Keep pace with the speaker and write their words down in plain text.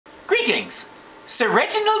Greetings! Sir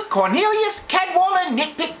Reginald Cornelius Cadwallader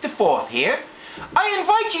Nitpick IV here. I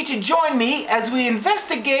invite you to join me as we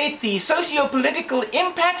investigate the socio-political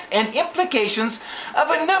impacts and implications of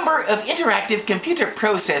a number of interactive computer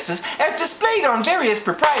processes as displayed on various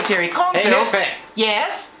proprietary consoles. Hey, Nitpick!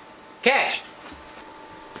 Yes? Catch!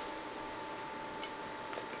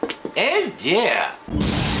 Oh dear.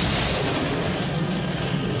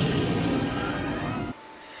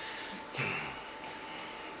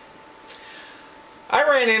 I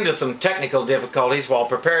ran into some technical difficulties while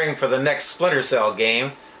preparing for the next Splinter Cell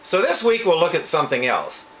game, so this week we'll look at something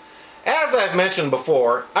else. As I've mentioned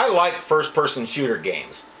before, I like first-person shooter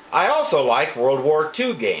games. I also like World War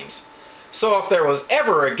II games. So if there was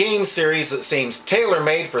ever a game series that seems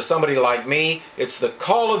tailor-made for somebody like me, it's the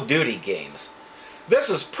Call of Duty games. This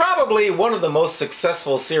is probably one of the most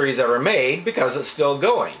successful series ever made because it's still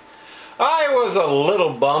going. I was a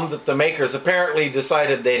little bummed that the makers apparently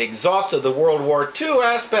decided they'd exhausted the World War II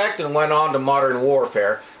aspect and went on to modern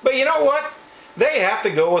warfare. But you know what? They have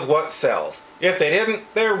to go with what sells. If they didn't,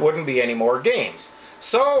 there wouldn't be any more games.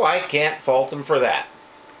 So I can't fault them for that.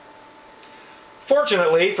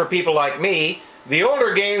 Fortunately for people like me, the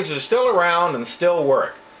older games are still around and still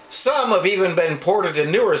work. Some have even been ported to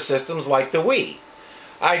newer systems like the Wii.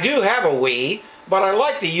 I do have a Wii, but I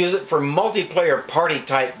like to use it for multiplayer party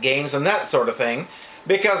type games and that sort of thing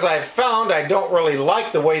because I've found I don't really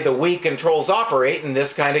like the way the Wii controls operate in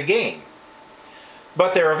this kind of game.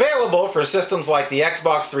 But they're available for systems like the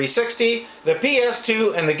Xbox 360, the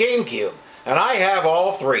PS2, and the GameCube, and I have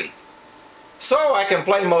all three. So I can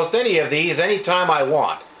play most any of these anytime I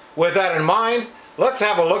want. With that in mind, let's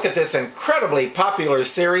have a look at this incredibly popular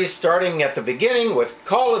series starting at the beginning with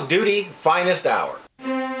Call of Duty Finest Hour.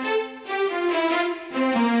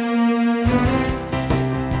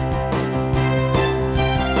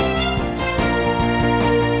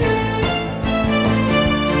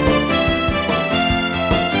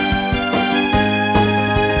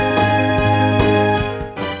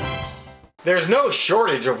 There's no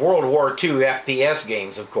shortage of World War II FPS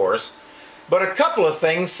games, of course, but a couple of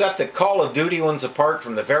things set the Call of Duty ones apart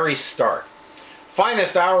from the very start.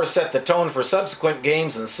 Finest Hour set the tone for subsequent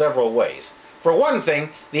games in several ways. For one thing,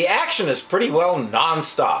 the action is pretty well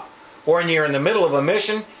non-stop. When you're in the middle of a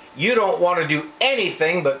mission, you don't want to do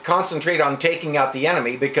anything but concentrate on taking out the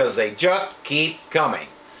enemy because they just keep coming.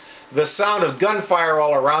 The sound of gunfire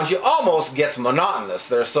all around you almost gets monotonous,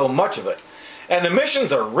 there's so much of it. And the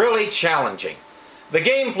missions are really challenging. The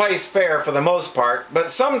game plays fair for the most part, but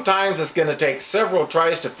sometimes it's going to take several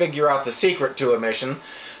tries to figure out the secret to a mission,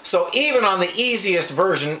 so even on the easiest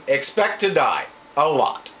version, expect to die. A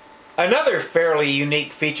lot. Another fairly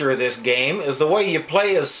unique feature of this game is the way you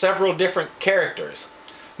play as several different characters.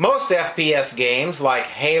 Most FPS games, like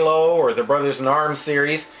Halo or the Brothers in Arms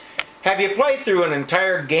series, have you play through an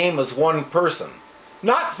entire game as one person.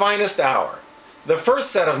 Not Finest Hour. The first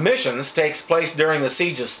set of missions takes place during the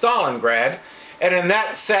Siege of Stalingrad, and in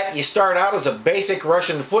that set you start out as a basic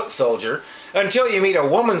Russian foot soldier until you meet a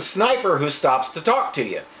woman sniper who stops to talk to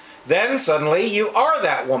you. Then suddenly you are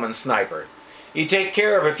that woman sniper. You take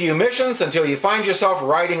care of a few missions until you find yourself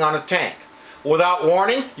riding on a tank. Without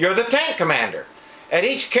warning, you're the tank commander. At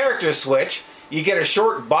each character switch, you get a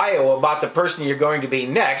short bio about the person you're going to be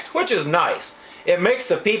next, which is nice. It makes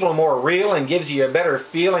the people more real and gives you a better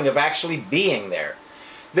feeling of actually being there.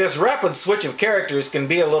 This rapid switch of characters can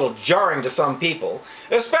be a little jarring to some people,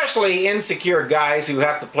 especially insecure guys who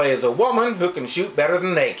have to play as a woman who can shoot better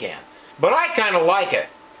than they can. But I kind of like it.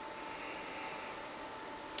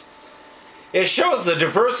 It shows the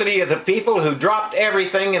diversity of the people who dropped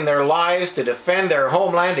everything in their lives to defend their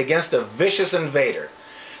homeland against a vicious invader.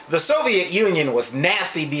 The Soviet Union was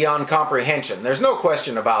nasty beyond comprehension, there's no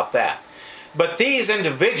question about that. But these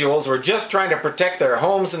individuals were just trying to protect their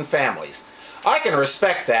homes and families. I can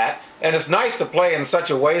respect that, and it's nice to play in such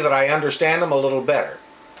a way that I understand them a little better.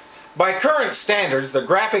 By current standards, the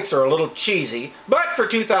graphics are a little cheesy, but for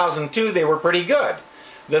 2002 they were pretty good.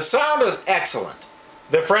 The sound is excellent.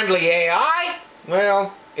 The friendly AI?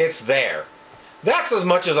 Well, it's there. That's as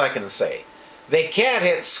much as I can say. They can't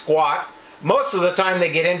hit squat. Most of the time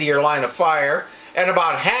they get into your line of fire, and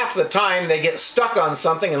about half the time they get stuck on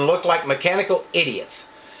something and look like mechanical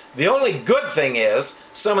idiots. The only good thing is,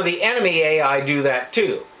 some of the enemy AI do that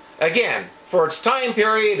too. Again, for its time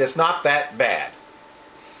period, it's not that bad.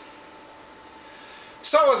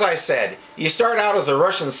 So as I said, you start out as a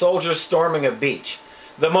Russian soldier storming a beach.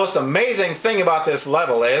 The most amazing thing about this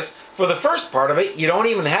level is, for the first part of it, you don't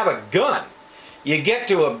even have a gun. You get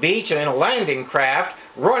to a beach and in a landing craft,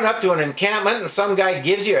 run up to an encampment and some guy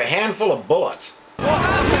gives you a handful of bullets.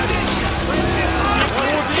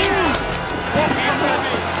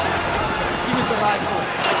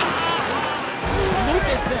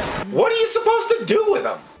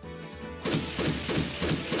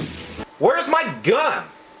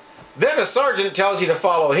 a sergeant tells you to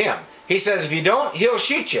follow him. He says if you don't, he'll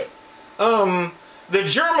shoot you. The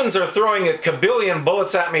Germans are throwing a kabillion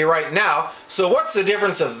bullets at me right now, so what's the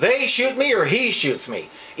difference if they shoot me or he shoots me?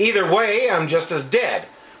 Either way, I'm just as dead.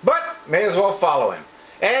 But may as well follow him.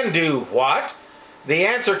 And do what? The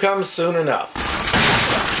answer comes soon enough.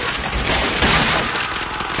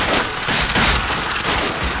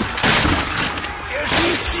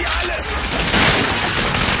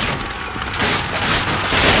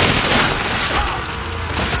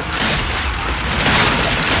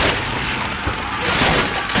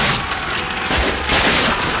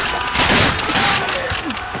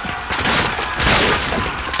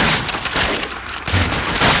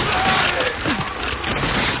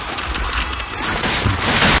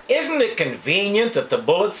 Isn't it convenient that the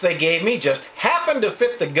bullets they gave me just happened to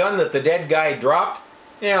fit the gun that the dead guy dropped?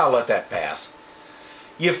 Yeah, I'll let that pass.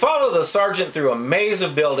 You follow the sergeant through a maze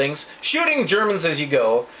of buildings, shooting Germans as you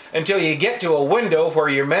go, until you get to a window where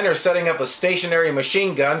your men are setting up a stationary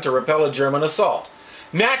machine gun to repel a German assault.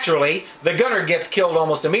 Naturally, the gunner gets killed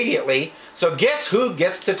almost immediately, so guess who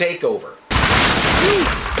gets to take over? You!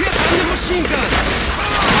 Get on the machine gun!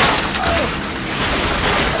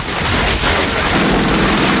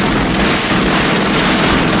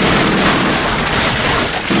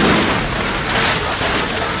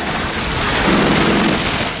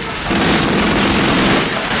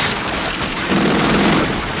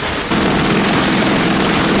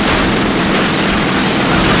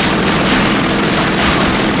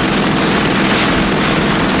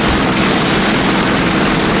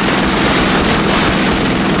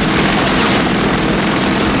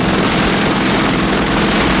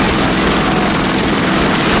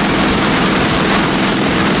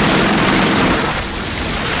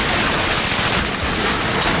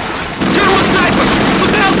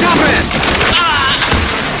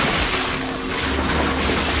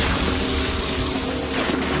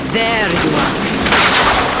 There you are.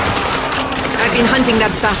 I've been hunting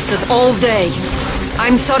that bastard all day.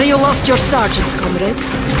 I'm sorry you lost your sergeant, comrade.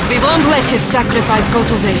 We won't let his sacrifice go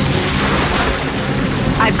to waste.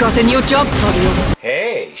 I've got a new job for you.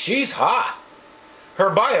 Hey, she's hot. Her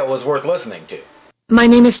bio was worth listening to. My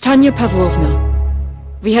name is Tanya Pavlovna.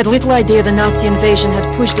 We had little idea the Nazi invasion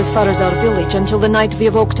had pushed as far as our village until the night we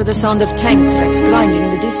awoke to the sound of tank tracks grinding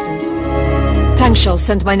in the distance. Tank shells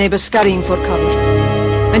sent my neighbors scurrying for cover.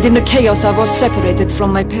 And in the chaos I was separated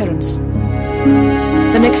from my parents.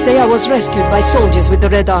 The next day I was rescued by soldiers with the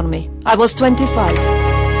Red Army. I was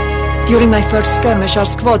 25. During my first skirmish our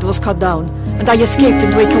squad was cut down, and I escaped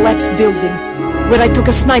into a collapsed building, where I took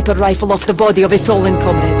a sniper rifle off the body of a fallen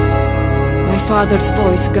comrade. My father's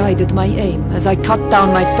voice guided my aim as I cut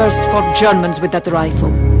down my first 4 Germans with that rifle.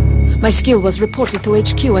 My skill was reported to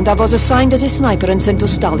HQ and I was assigned as a sniper and sent to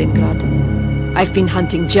Stalingrad. I've been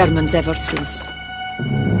hunting Germans ever since.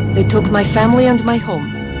 They took my family and my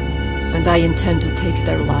home, and I intend to take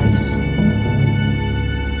their lives.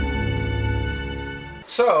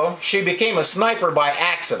 So, she became a sniper by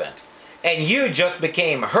accident, and you just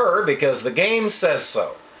became her because the game says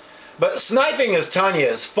so. But sniping as Tanya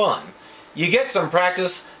is fun. You get some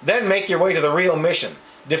practice, then make your way to the real mission,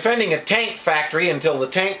 defending a tank factory until the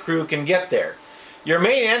tank crew can get there. Your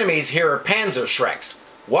main enemies here are Panzerschrecks.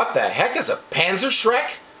 What the heck is a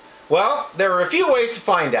Panzerschreck? Well, there are a few ways to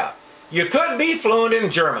find out. You could be fluent in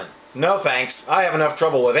German. No thanks, I have enough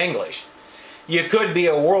trouble with English. You could be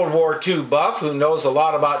a World War II buff who knows a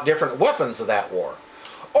lot about different weapons of that war.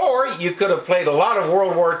 Or you could have played a lot of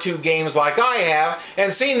World War II games like I have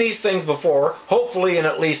and seen these things before, hopefully in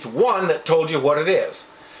at least one that told you what it is.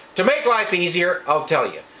 To make life easier, I'll tell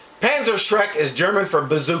you. Panzerschreck is German for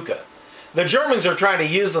bazooka. The Germans are trying to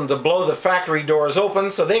use them to blow the factory doors open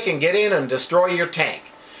so they can get in and destroy your tank.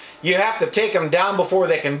 You have to take them down before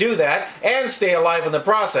they can do that, and stay alive in the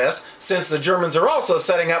process, since the Germans are also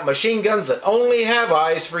setting up machine guns that only have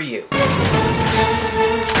eyes for you.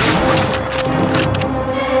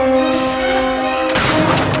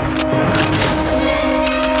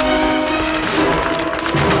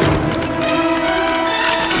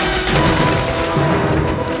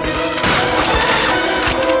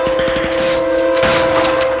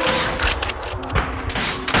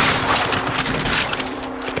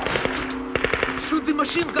 Shoot the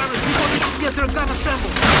machine gunners before they can get their gun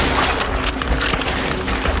assembled.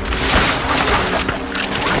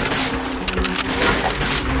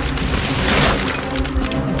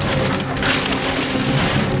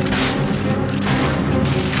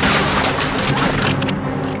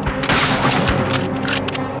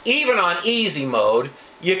 Even on easy mode,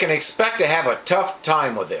 you can expect to have a tough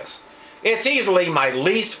time with this. It's easily my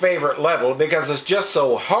least favorite level because it's just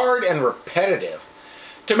so hard and repetitive.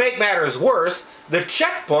 To make matters worse, the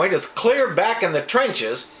checkpoint is clear back in the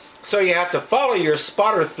trenches, so you have to follow your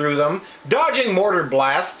spotter through them, dodging mortar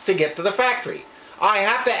blasts to get to the factory. I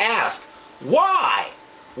have to ask, why?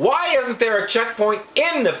 Why isn't there a checkpoint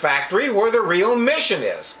in the factory where the real mission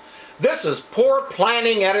is? This is poor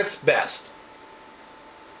planning at its best.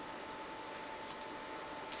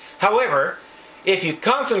 However, if you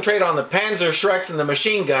concentrate on the Panzerschrecks and the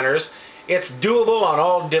machine gunners, it's doable on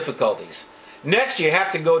all difficulties. Next, you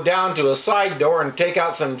have to go down to a side door and take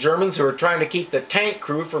out some Germans who are trying to keep the tank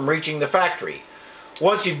crew from reaching the factory.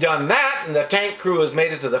 Once you've done that and the tank crew has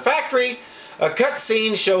made it to the factory, a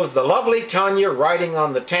cutscene shows the lovely Tanya riding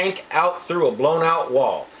on the tank out through a blown-out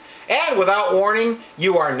wall. And without warning,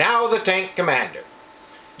 you are now the tank commander.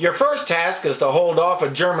 Your first task is to hold off a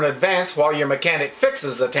German advance while your mechanic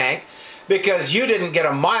fixes the tank, because you didn't get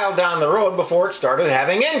a mile down the road before it started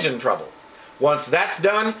having engine trouble. Once that's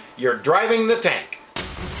done, you're driving the tank.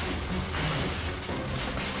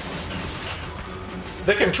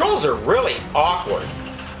 The controls are really awkward.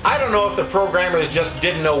 I don't know if the programmers just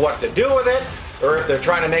didn't know what to do with it, or if they're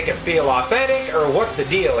trying to make it feel authentic, or what the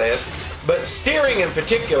deal is, but steering in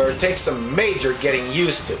particular takes some major getting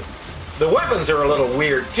used to. The weapons are a little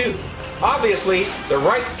weird too. Obviously, the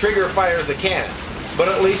right trigger fires the cannon, but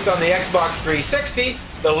at least on the Xbox 360,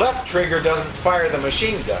 the left trigger doesn't fire the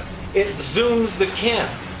machine gun. It zooms the cannon.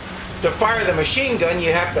 To fire the machine gun,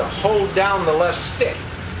 you have to hold down the left stick.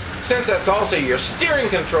 Since that's also your steering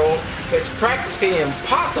control, it's practically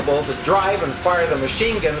impossible to drive and fire the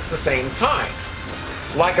machine gun at the same time.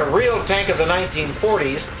 Like a real tank of the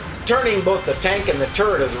 1940s, turning both the tank and the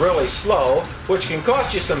turret is really slow, which can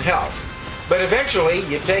cost you some health. But eventually,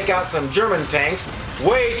 you take out some German tanks,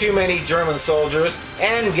 way too many German soldiers,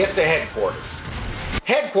 and get to headquarters.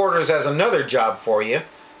 Headquarters has another job for you.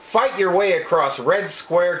 Fight your way across Red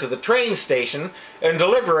Square to the train station and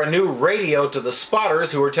deliver a new radio to the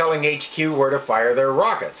spotters who are telling HQ where to fire their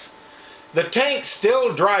rockets. The tank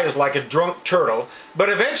still drives like a drunk turtle, but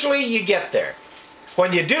eventually you get there.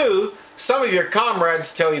 When you do, some of your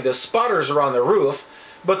comrades tell you the spotters are on the roof,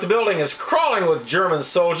 but the building is crawling with German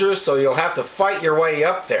soldiers, so you'll have to fight your way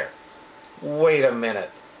up there. Wait a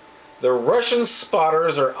minute. The Russian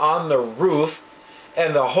spotters are on the roof,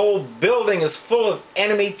 and the whole building is full of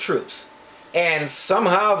enemy troops. And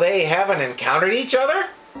somehow they haven't encountered each other?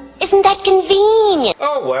 Isn't that convenient?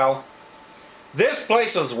 Oh well. This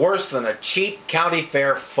place is worse than a cheap county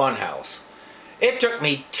fair funhouse. It took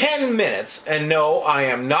me 10 minutes, and no, I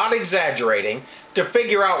am not exaggerating, to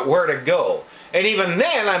figure out where to go. And even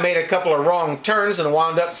then I made a couple of wrong turns and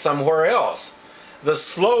wound up somewhere else. The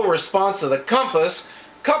slow response of the compass,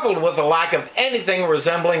 coupled with the lack of anything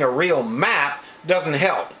resembling a real map, doesn't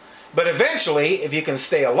help. But eventually, if you can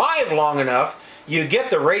stay alive long enough, you get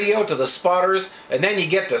the radio to the spotters, and then you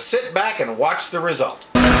get to sit back and watch the result.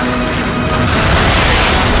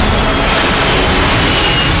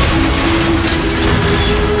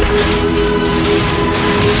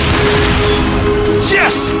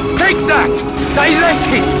 Yes! Take that! Direct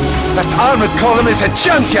hit! That armored column is a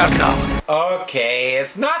junkyard now! Okay,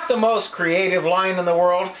 it's not the most creative line in the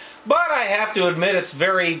world, but I have to admit it's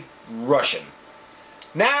very Russian.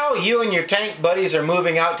 Now you and your tank buddies are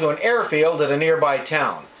moving out to an airfield at a nearby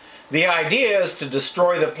town. The idea is to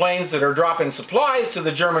destroy the planes that are dropping supplies to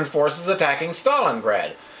the German forces attacking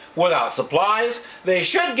Stalingrad. Without supplies, they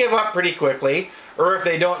should give up pretty quickly, or if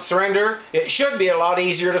they don't surrender, it should be a lot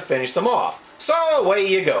easier to finish them off. So away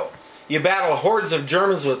you go. You battle hordes of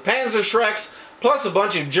Germans with Panzerschrecks, plus a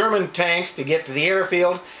bunch of German tanks to get to the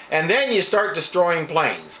airfield, and then you start destroying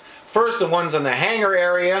planes. First the ones in the hangar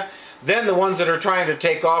area, then the ones that are trying to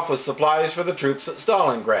take off with supplies for the troops at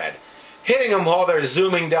Stalingrad. Hitting them while they're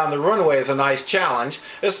zooming down the runway is a nice challenge,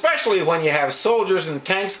 especially when you have soldiers and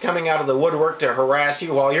tanks coming out of the woodwork to harass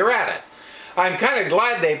you while you're at it. I'm kind of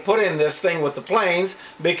glad they put in this thing with the planes,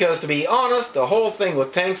 because to be honest, the whole thing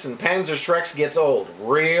with tanks and Panzerschrecks gets old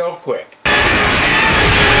real quick.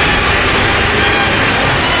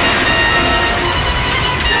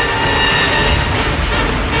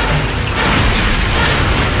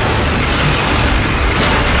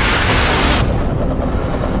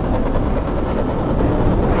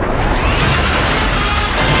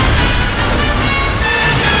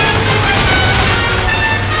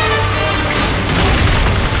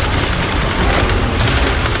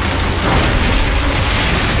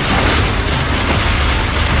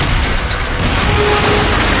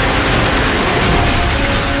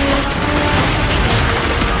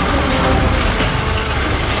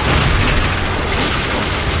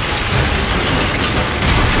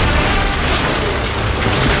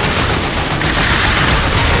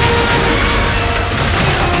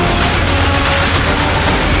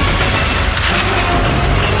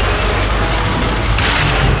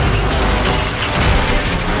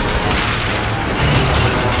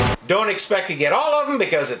 expect to get all of them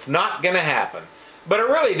because it's not going to happen. But it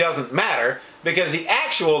really doesn't matter because the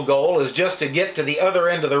actual goal is just to get to the other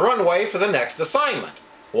end of the runway for the next assignment.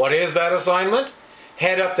 What is that assignment?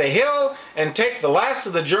 Head up the hill and take the last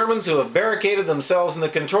of the Germans who have barricaded themselves in the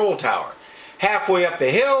control tower. Halfway up the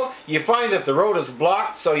hill, you find that the road is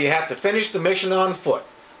blocked, so you have to finish the mission on foot.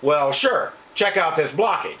 Well, sure. Check out this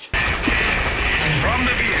blockage. From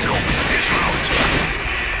the vehicle, dismount.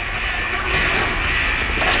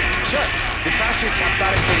 Sir, the fascists have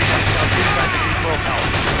barricaded themselves inside the control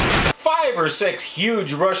tower. 5 or 6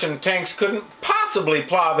 huge Russian tanks couldn't possibly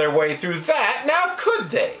plow their way through that, now could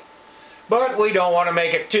they? But we don't want to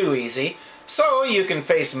make it too easy, so you can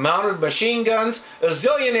face mounted machine guns, a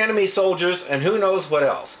zillion enemy soldiers, and who knows what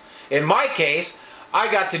else. In my case,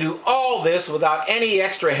 I got to do all this without any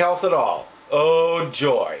extra health at all. Oh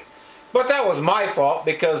joy. But that was my fault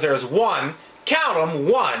because there's one, count 'em,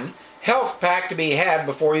 one, health pack to be had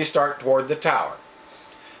before you start toward the tower.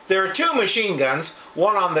 There are 2 machine guns,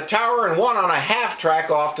 one on the tower and one on a half track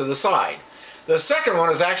off to the side. The second one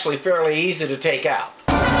is actually fairly easy to take out.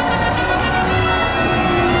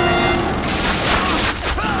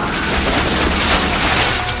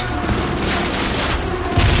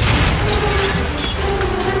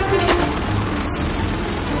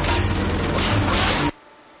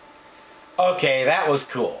 Okay, that was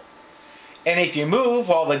cool. And if you move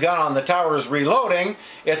while the gun on the tower is reloading,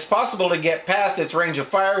 it's possible to get past its range of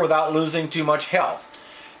fire without losing too much health.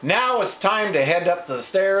 Now it's time to head up the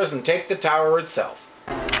stairs and take the tower itself.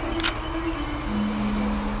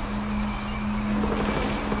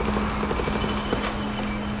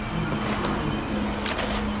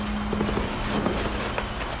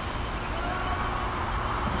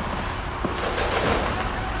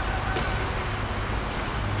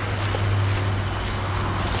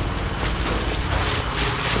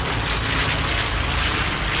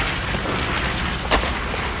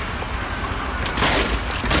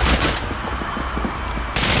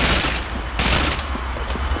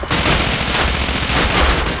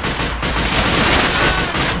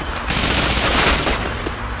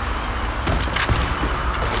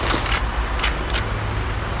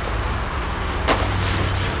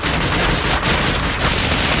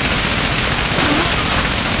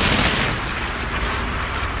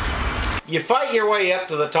 You fight your way up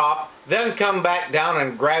to the top, then come back down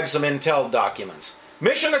and grab some intel documents.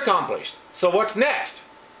 Mission accomplished. So what's next?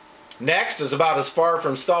 Next is about as far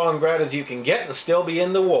from Stalingrad as you can get and still be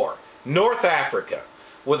in the war. North Africa,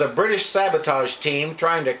 with a British sabotage team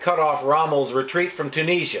trying to cut off Rommel's retreat from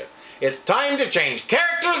Tunisia. It's time to change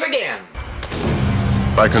characters again!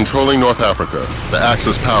 By controlling North Africa, the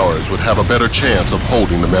Axis powers would have a better chance of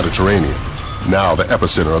holding the Mediterranean, now the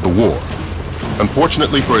epicenter of the war.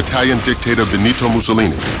 Unfortunately for Italian dictator Benito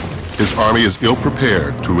Mussolini, his army is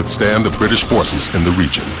ill-prepared to withstand the British forces in the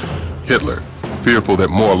region. Hitler, fearful that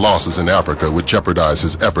more losses in Africa would jeopardize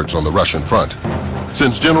his efforts on the Russian front,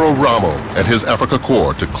 sends General Rommel and his Africa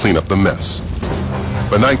Corps to clean up the mess.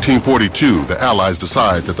 By 1942, the Allies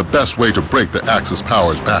decide that the best way to break the Axis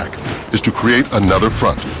powers back is to create another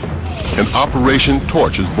front. An Operation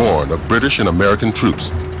Torch is born of British and American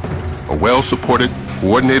troops. A well-supported,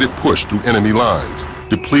 coordinated push through enemy lines,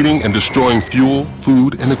 depleting and destroying fuel,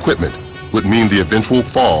 food, and equipment would mean the eventual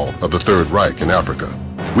fall of the Third Reich in Africa,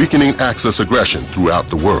 weakening Axis aggression throughout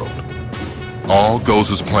the world. All goes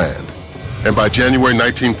as planned, and by January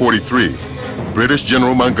 1943, British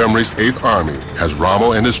General Montgomery's 8th Army has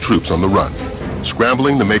Rommel and his troops on the run,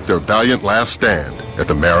 scrambling to make their valiant last stand at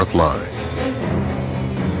the Mareth Line.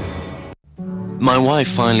 My wife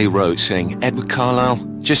finally wrote saying, "Edward Carlisle,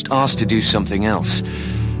 just asked to do something else."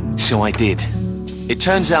 So I did. It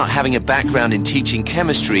turns out having a background in teaching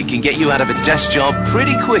chemistry can get you out of a desk job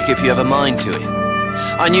pretty quick if you have a mind to it.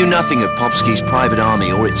 I knew nothing of Popsky's private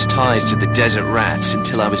army or its ties to the Desert Rats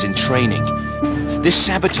until I was in training. This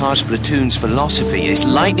sabotage platoon's philosophy is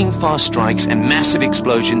lightning-fast strikes and massive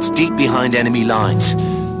explosions deep behind enemy lines.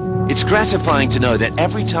 It's gratifying to know that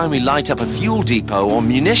every time we light up a fuel depot or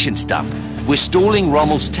munitions dump, we're stalling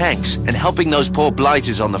Rommel's tanks and helping those poor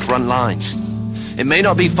blighters on the front lines. It may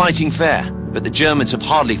not be fighting fair, but the Germans have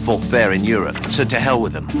hardly fought fair in Europe, so to hell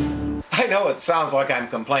with them. I know it sounds like I'm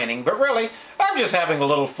complaining, but really, I'm just having a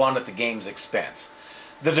little fun at the game's expense.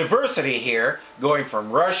 The diversity here, going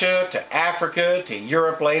from Russia to Africa to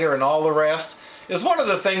Europe later and all the rest, is one of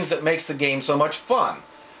the things that makes the game so much fun.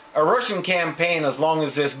 A Russian campaign as long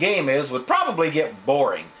as this game is would probably get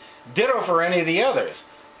boring. Ditto for any of the others.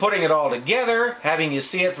 Putting it all together, having you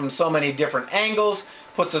see it from so many different angles,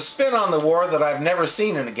 puts a spin on the war that I've never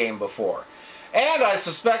seen in a game before. And I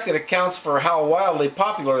suspect it accounts for how wildly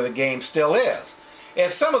popular the game still is.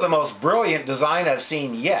 It's some of the most brilliant design I've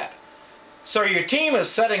seen yet. So your team is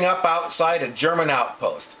setting up outside a German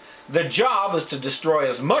outpost. The job is to destroy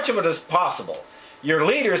as much of it as possible. Your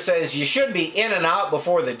leader says you should be in and out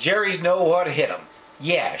before the Jerrys know what hit them.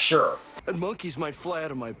 Yeah, sure. And monkeys might fly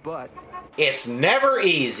out of my butt. It's never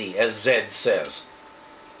easy, as Zed says.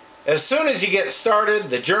 As soon as you get started,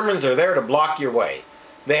 the Germans are there to block your way.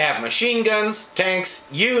 They have machine guns, tanks,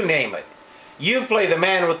 you name it. You play the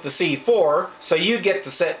man with the C4, so you get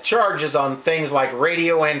to set charges on things like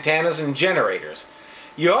radio antennas and generators.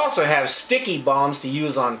 You also have sticky bombs to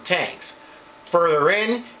use on tanks. Further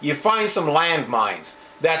in, you find some landmines.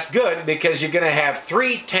 That's good because you're going to have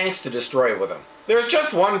 3 tanks to destroy with them. There's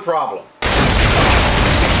just one problem.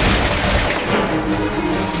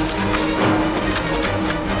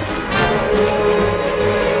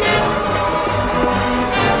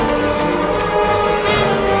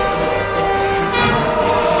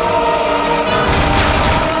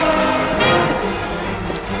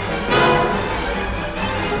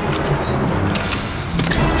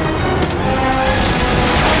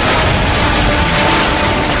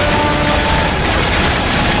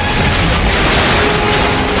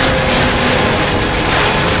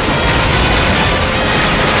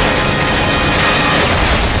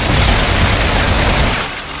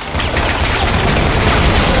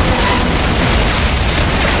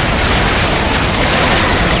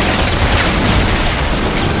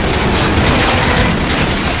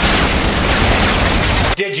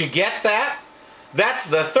 Did you get that? That's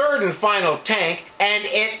the 3rd and final tank, and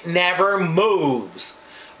it never moves.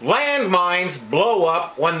 Landmines blow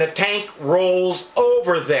up when the tank rolls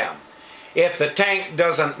over them. If the tank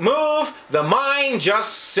doesn't move, the mine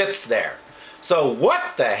just sits there. So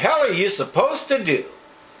what the hell are you supposed to do?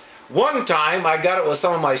 One time I got it with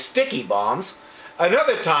some of my sticky bombs.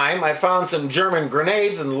 Another time I found some German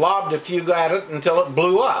grenades and lobbed a few at it until it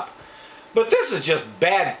blew up. But this is just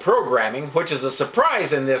bad programming, which is a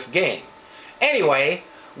surprise in this game. Anyway,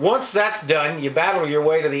 once that's done, you battle your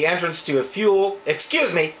way to the entrance to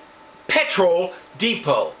a petrol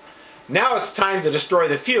depot. Now it's time to destroy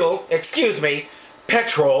the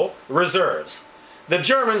petrol reserves. The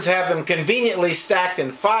Germans have them conveniently stacked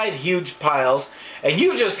in 5 huge piles, and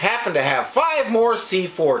you just happen to have 5 more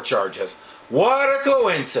C4 charges. What a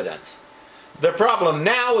coincidence. The problem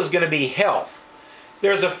now is going to be health.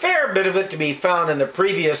 There's a fair bit of it to be found in the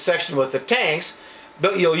previous section with the tanks,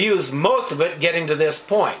 but you'll use most of it getting to this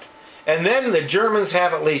point. And then the Germans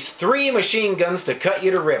have at least 3 machine guns to cut you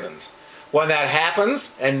to ribbons. When that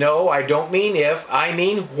happens, and no, I don't mean if, I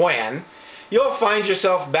mean when, you'll find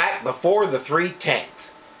yourself back before the 3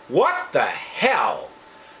 tanks. What the hell?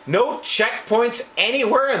 No checkpoints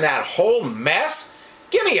anywhere in that whole mess?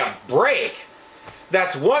 Give me a break!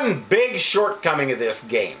 That's one big shortcoming of this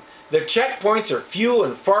game. The checkpoints are few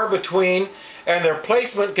and far between, and their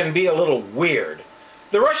placement can be a little weird.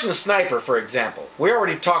 The Russian sniper, for example, we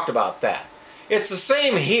already talked about that. It's the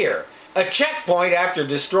same here. A checkpoint after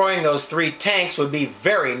destroying those 3 tanks would be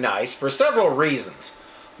very nice for several reasons.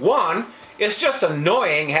 1, it's just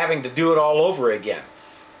annoying having to do it all over again.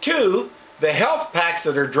 2, the health packs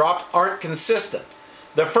that are dropped aren't consistent.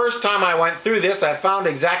 The first time I went through this, I found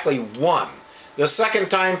exactly 1. The second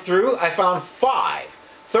time through, I found 5.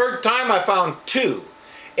 Third time I found 2.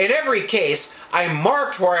 In every case, I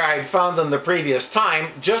marked where I had found them the previous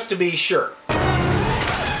time just to be sure.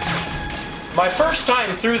 My first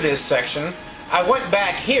time through this section, I went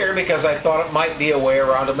back here because I thought it might be a way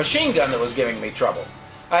around a machine gun that was giving me trouble.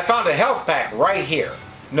 I found a health pack right here.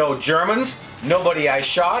 No Germans, nobody I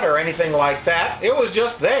shot or anything like that. It was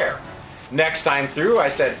just there. Next time through, I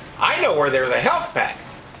said, I know where there's a health pack.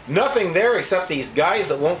 Nothing there except these guys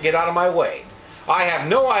that won't get out of my way. I have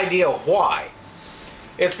no idea why.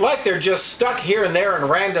 It's like they're just stuck here and there in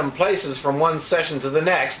random places from one session to the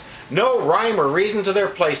next. No rhyme or reason to their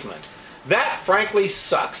placement. That, frankly,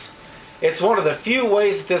 sucks. It's one of the few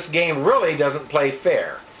ways that this game really doesn't play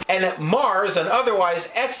fair. And it mars an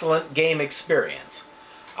otherwise excellent game experience.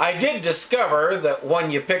 I did discover that when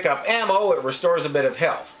you pick up ammo, it restores a bit of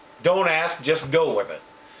health. Don't ask, just go with it.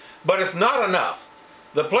 But it's not enough.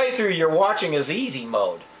 The playthrough you're watching is easy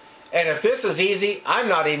mode. And if this is easy, I'm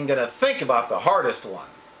not even going to think about the hardest one.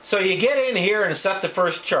 So you get in here and set the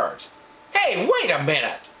first charge. Hey, wait a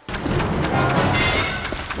minute!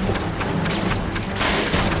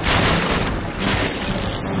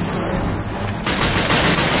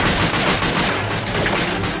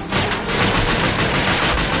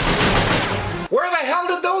 Where the hell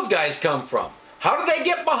did those guys come from? How did they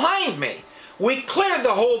get behind me? We cleared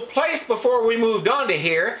the whole place before we moved on to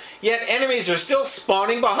here, yet enemies are still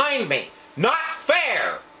spawning behind me. Not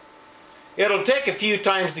fair! It'll take a few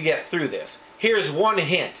times to get through this. Here's one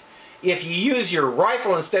hint. If you use your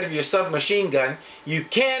rifle instead of your submachine gun, you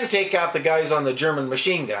can take out the guys on the German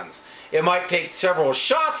machine guns. It might take several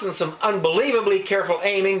shots and some unbelievably careful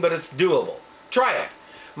aiming, but it's doable. Try it.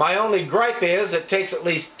 My only gripe is it takes at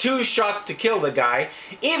least 2 shots to kill the guy,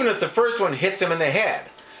 even if the first one hits him in the head.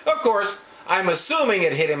 Of course, I'm assuming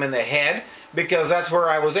it hit him in the head because that's where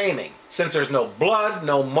I was aiming. Since there's no blood,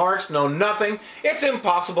 no marks, no nothing, it's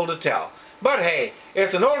impossible to tell. But hey,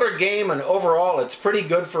 it's an older game and overall it's pretty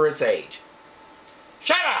good for its age.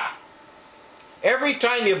 Shut up! Every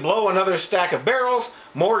time you blow another stack of barrels,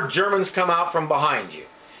 more Germans come out from behind you.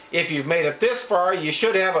 If you've made it this far, you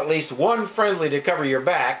should have at least one friendly to cover your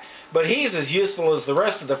back, but he's as useful as the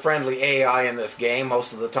rest of the friendly AI in this game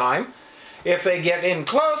most of the time. If they get in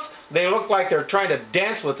close, they look like they're trying to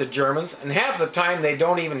dance with the Germans, and half the time they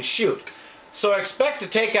don't even shoot. So expect to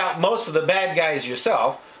take out most of the bad guys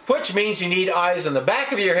yourself, which means you need eyes in the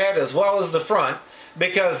back of your head as well as the front,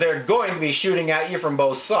 because they're going to be shooting at you from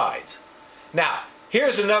both sides. Now,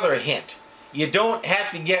 here's another hint. You don't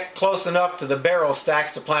have to get close enough to the barrel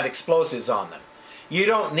stacks to plant explosives on them. You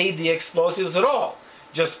don't need the explosives at all.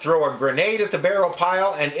 Just throw a grenade at the barrel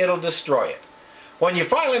pile and it'll destroy it. When you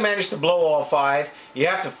finally manage to blow all 5, you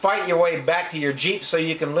have to fight your way back to your Jeep so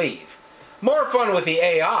you can leave. More fun with the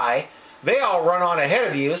AI. They all run on ahead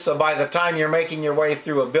of you, so by the time you're making your way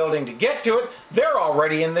through a building to get to it, they're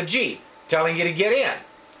already in the Jeep, telling you to get in.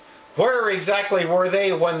 Where exactly were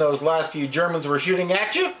they when those last few Germans were shooting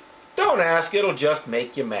at you? Don't ask, it'll just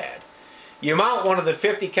make you mad. You mount one of the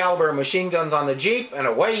 50 caliber machine guns on the Jeep and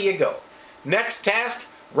away you go. Next task,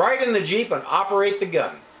 ride in the Jeep and operate the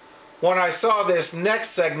gun. When I saw this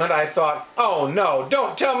next segment, I thought, oh no,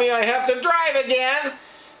 don't tell me I have to drive again!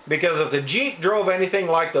 Because if the Jeep drove anything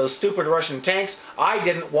like those stupid Russian tanks, I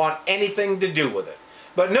didn't want anything to do with it.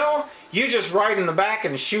 But no, you just ride in the back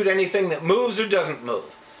and shoot anything that moves or doesn't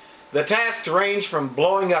move. The tasks range from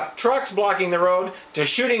blowing up trucks blocking the road to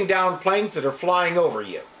shooting down planes that are flying over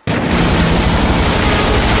you.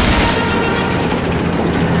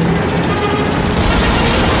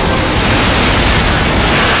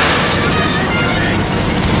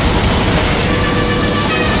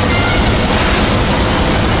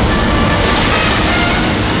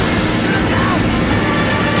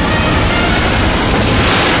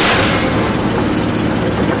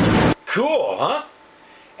 Cool, huh?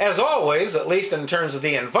 As always, at least in terms of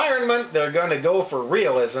the environment, they're going to go for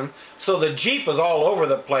realism, so the Jeep is all over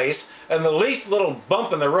the place, and the least little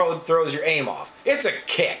bump in the road throws your aim off. It's a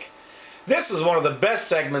kick. This is one of the best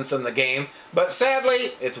segments in the game, but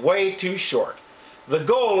sadly, it's way too short. The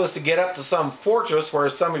goal is to get up to some fortress where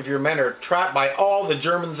some of your men are trapped by all the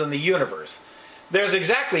Germans in the universe. There's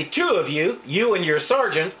exactly 2 of you, you and your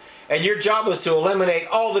sergeant, and your job is to eliminate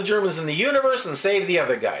all the Germans in the universe and save the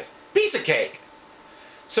other guys. Piece of cake.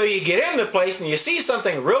 So you get in the place and you see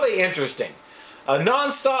something really interesting. A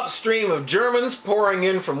non-stop stream of Germans pouring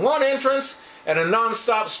in from one entrance and a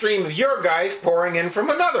non-stop stream of your guys pouring in from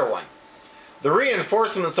another one. The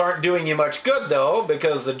reinforcements aren't doing you much good though,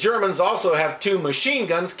 because the Germans also have 2 machine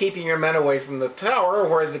guns keeping your men away from the tower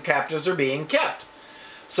where the captives are being kept.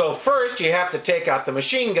 So first you have to take out the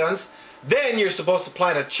machine guns, then you're supposed to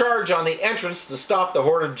plant a charge on the entrance to stop the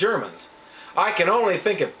horde of Germans. I can only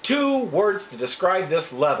think of 2 words to describe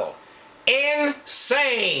this level.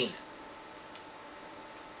 Insane!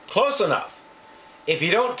 Close enough. If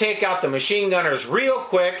you don't take out the machine gunners real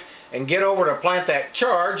quick and get over to plant that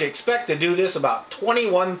charge, expect to do this about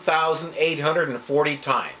 21,840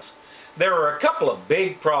 times. There are a couple of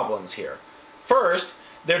big problems here. First,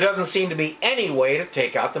 there doesn't seem to be any way to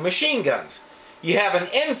take out the machine guns. You have an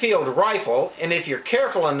Enfield rifle, and if you're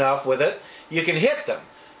careful enough with it, you can hit them.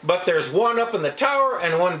 But there's one up in the tower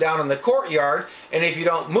and one down in the courtyard, and if you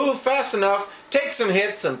don't move fast enough, take some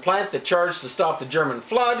hits and plant the charge to stop the German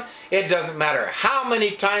flood, it doesn't matter how many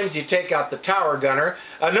times you take out the tower gunner,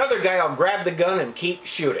 another guy will grab the gun and keep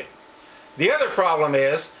shooting. The other problem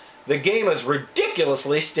is, the game is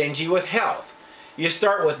ridiculously stingy with health. You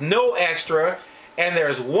start with no extra, and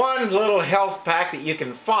there's one little health pack that you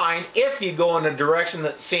can find if you go in a direction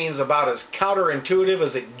that seems about as counterintuitive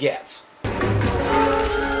as it gets.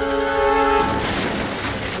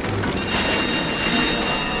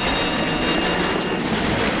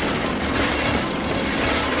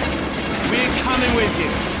 Coming with you.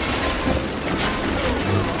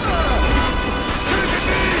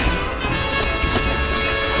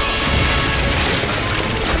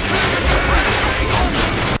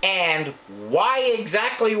 And why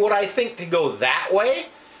exactly would I think to go that way?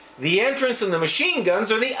 The entrance and the machine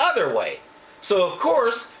guns are the other way. So of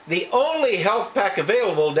course, the only health pack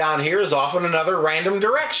available down here is off in another random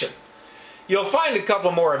direction. You'll find a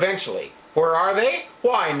couple more eventually. Where are they?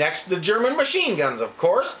 Why, next to the German machine guns, of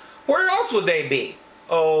course. Where else would they be?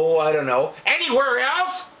 Oh, I don't know. Anywhere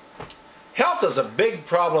else? Health is a big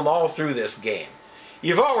problem all through this game.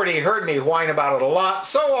 You've already heard me whine about it a lot,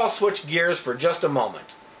 so I'll switch gears for just a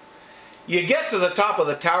moment. You get to the top of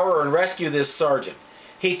the tower and rescue this sergeant.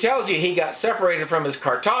 He tells you he got separated from his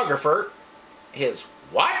cartographer. His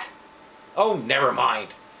what? Oh, never mind.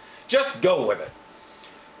 Just go with it.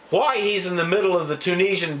 Why he's in the middle of the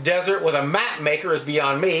Tunisian desert with a map maker is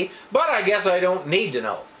beyond me, but I guess I don't need to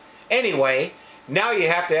know. Anyway, now you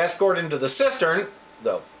have to escort him to the cistern.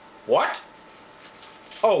 The what?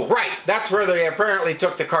 Oh, right, that's where they apparently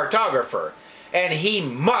took the cartographer. And he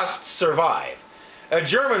must survive. A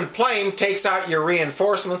German plane takes out your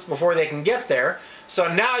reinforcements before they can get there,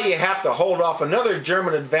 so now you have to hold off another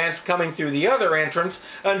German advance coming through the other entrance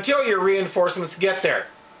until your reinforcements get there.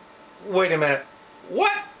 Wait a minute.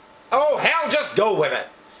 What? Oh, hell, just go with it.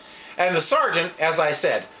 And the sergeant, as I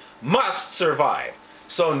said, must survive.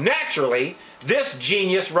 So naturally, this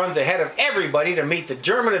genius runs ahead of everybody to meet the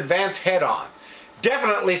German advance head-on.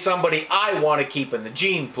 Definitely somebody I want to keep in the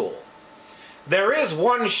gene pool. There is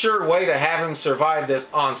one sure way to have him survive this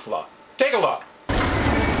onslaught. Take a look.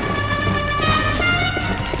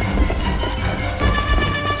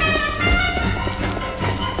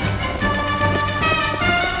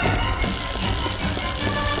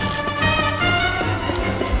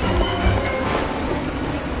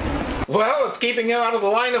 Well, it's keeping you out of the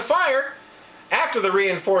line of fire. After the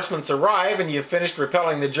reinforcements arrive and you've finished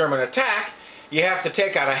repelling the German attack, you have to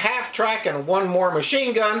take out a half-track and one more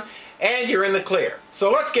machine gun, and you're in the clear.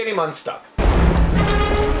 So let's get him unstuck.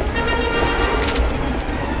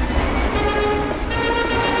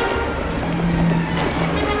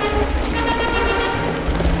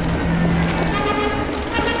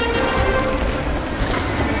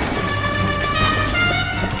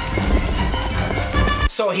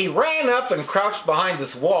 So he ran up and crouched behind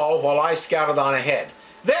this wall while I scouted on ahead.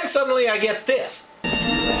 Then suddenly I get this.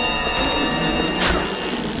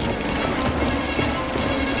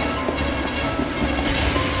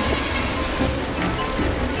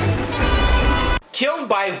 Killed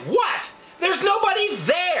by what? There's nobody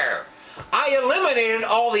there! I eliminated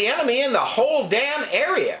all the enemy in the whole damn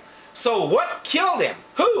area. So what killed him?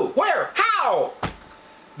 Who? Where? How?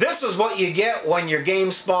 This is what you get when your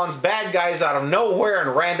game spawns bad guys out of nowhere in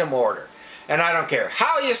random order. And I don't care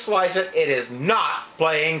how you slice it, it is not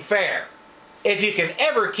playing fair. If you can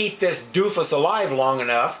ever keep this doofus alive long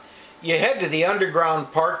enough, you head to the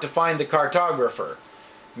underground part to find the cartographer.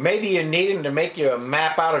 Maybe you need him to make you a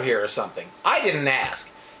map out of here or something. I didn't ask.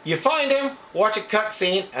 You find him, watch a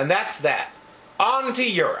cutscene, and that's that. On to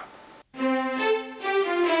Europe.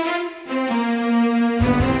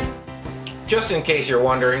 Just in case you're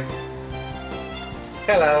wondering,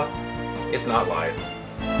 hello, it's not live.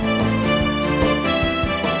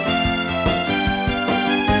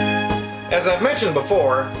 As I've mentioned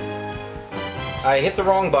before, I hit the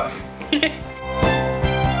wrong button.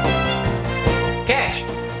 Catch!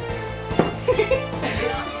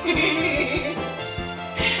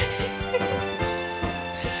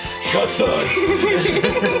 Cut thud!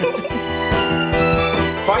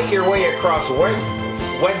 Fight your way across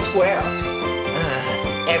Wed Square.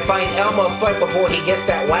 And find Elmo Fudd before he gets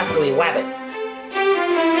that wascally wabbit.